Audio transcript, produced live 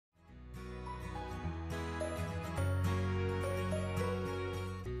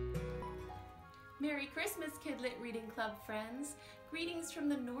Merry Christmas, Kidlit Reading Club friends. Greetings from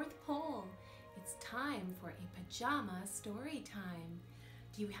the North Pole. It's time for a pajama story time.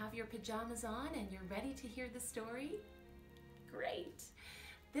 Do you have your pajamas on and you're ready to hear the story? Great.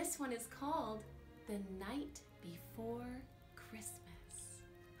 This one is called The Night Before Christmas.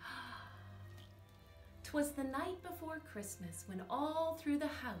 'Twas the night before Christmas when all through the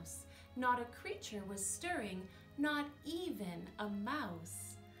house not a creature was stirring, not even a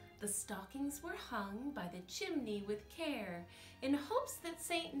mouse. The stockings were hung by the chimney with care, in hopes that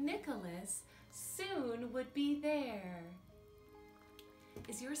St. Nicholas soon would be there.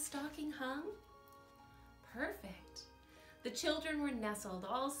 Is your stocking hung? Perfect. The children were nestled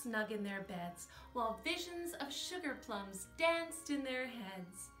all snug in their beds, while visions of sugar plums danced in their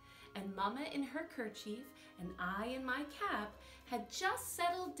heads. And Mama in her kerchief and I in my cap had just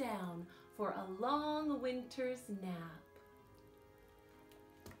settled down for a long winter's nap.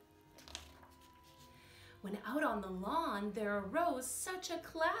 When out on the lawn there arose such a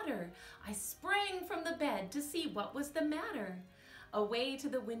clatter, I sprang from the bed to see what was the matter. Away to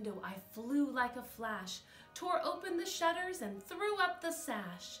the window I flew like a flash, tore open the shutters and threw up the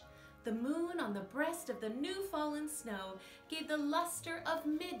sash. The moon on the breast of the new fallen snow gave the luster of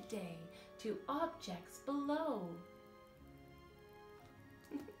midday to objects below.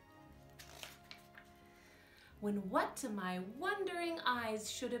 When what to my wondering eyes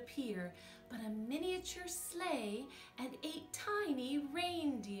should appear but a miniature sleigh and 8 tiny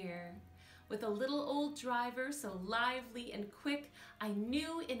reindeer. With a little old driver so lively and quick, I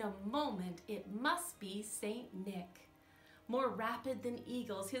knew in a moment it must be Saint Nick. More rapid than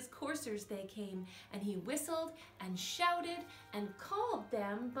eagles his coursers they came, and he whistled and shouted and called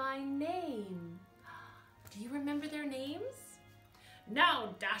them by name. Do you remember their names?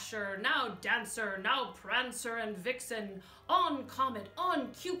 Now Dasher, now Dancer, now Prancer and Vixen, on Comet,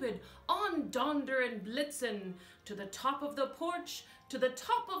 on Cupid, on Donder and Blitzen, to the top of the porch, to the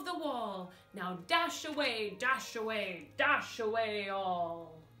top of the wall, now dash away, dash away, dash away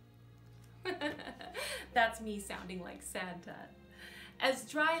all. That's me sounding like Santa. As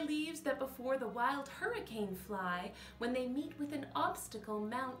dry leaves that before the wild hurricane fly, when they meet with an obstacle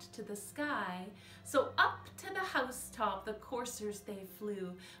mount to the sky, so up to the housetop the coursers they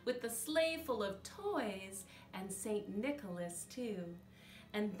flew, with the sleigh full of toys, and St. Nicholas too.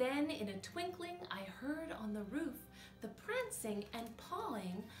 And then in a twinkling I heard on the roof the prancing and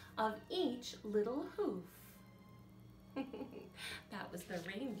pawing of each little hoof. That was the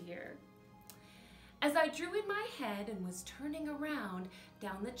reindeer. As I drew in my head and was turning around,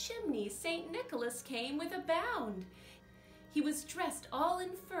 down the chimney St. Nicholas came with a bound. He was dressed all in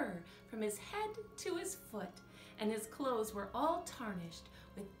fur from his head to his foot, and his clothes were all tarnished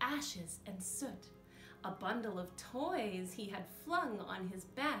with ashes and soot. A bundle of toys he had flung on his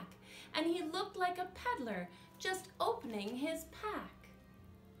back, and he looked like a peddler just opening his pack.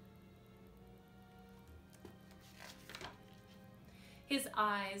 His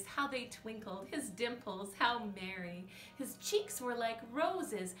eyes, how they twinkled, his dimples, how merry. His cheeks were like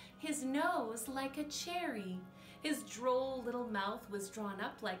roses, his nose like a cherry. His droll little mouth was drawn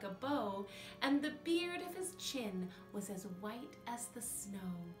up like a bow, and the beard of his chin was as white as the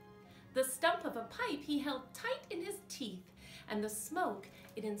snow. The stump of a pipe he held tight in his teeth, and the smoke,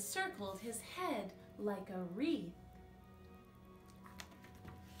 it encircled his head like a wreath.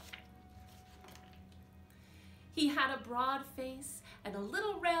 He had a broad face and a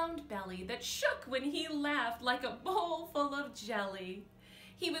little round belly that shook when he laughed like a bowl full of jelly.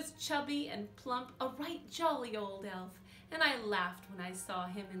 He was chubby and plump, a right jolly old elf, and I laughed when I saw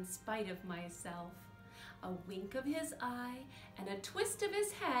him in spite of myself. A wink of his eye and a twist of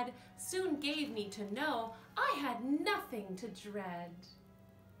his head soon gave me to know I had nothing to dread.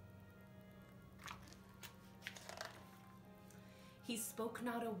 He spoke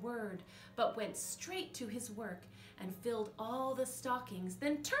not a word, but went straight to his work, and filled all the stockings,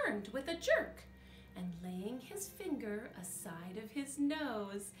 then turned with a jerk, and laying his finger aside of his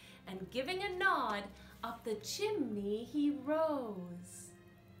nose, and giving a nod, up the chimney he rose.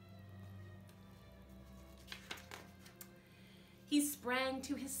 He sprang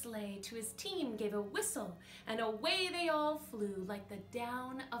to his sleigh, to his team gave a whistle, and away they all flew like the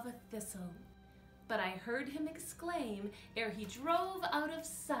down of a thistle. But I heard him exclaim, ere he drove out of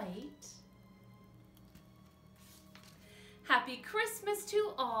sight, Happy Christmas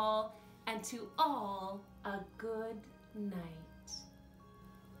to all, and to all a good night.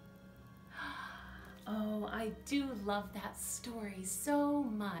 Oh, I do love that story so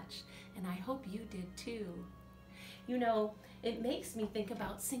much, and I hope you did too. You know, it makes me think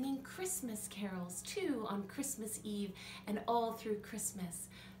about singing Christmas carols too on Christmas Eve and all through Christmas.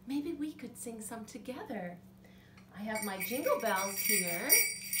 maybe we could sing some together. I have my jingle bells here.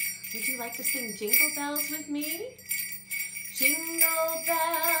 Would you like to sing jingle bells with me? Jingle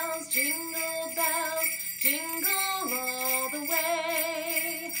bells, jingle all the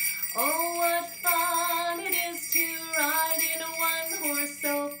way. Oh, what fun it is to ride in a one-horse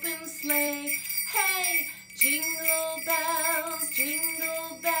open sleigh. Hey, jingle bells,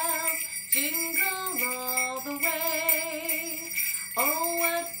 jingle all the way. Oh,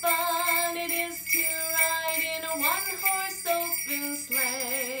 what fun it is to ride in a one-horse open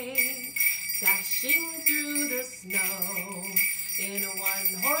sleigh. Dashing through the snow in a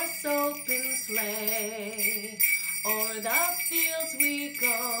one-horse open sleigh. O'er the fields we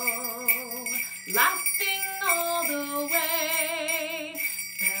go, laughing all the way.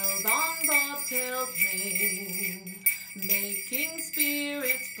 Bells on bobtails ring, making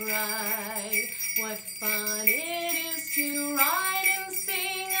spirits bright. What fun it is to ride and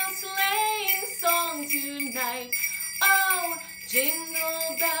sing a sleighing song tonight. Oh,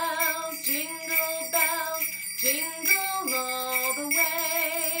 jingle bells, jingle all the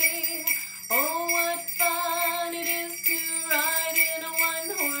way. Oh, what fun it is to ride in a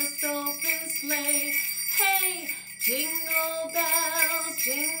one-horse open sleigh. Hey, jingle bells,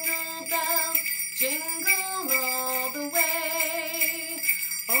 jingle all the way.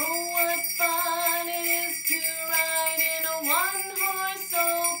 Oh, what fun it is to ride in a one-horse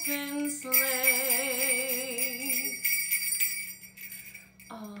open sleigh.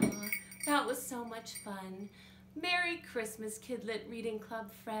 Aw, that was so much fun. Merry Christmas, Kidlit Reading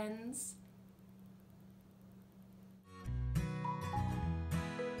Club friends.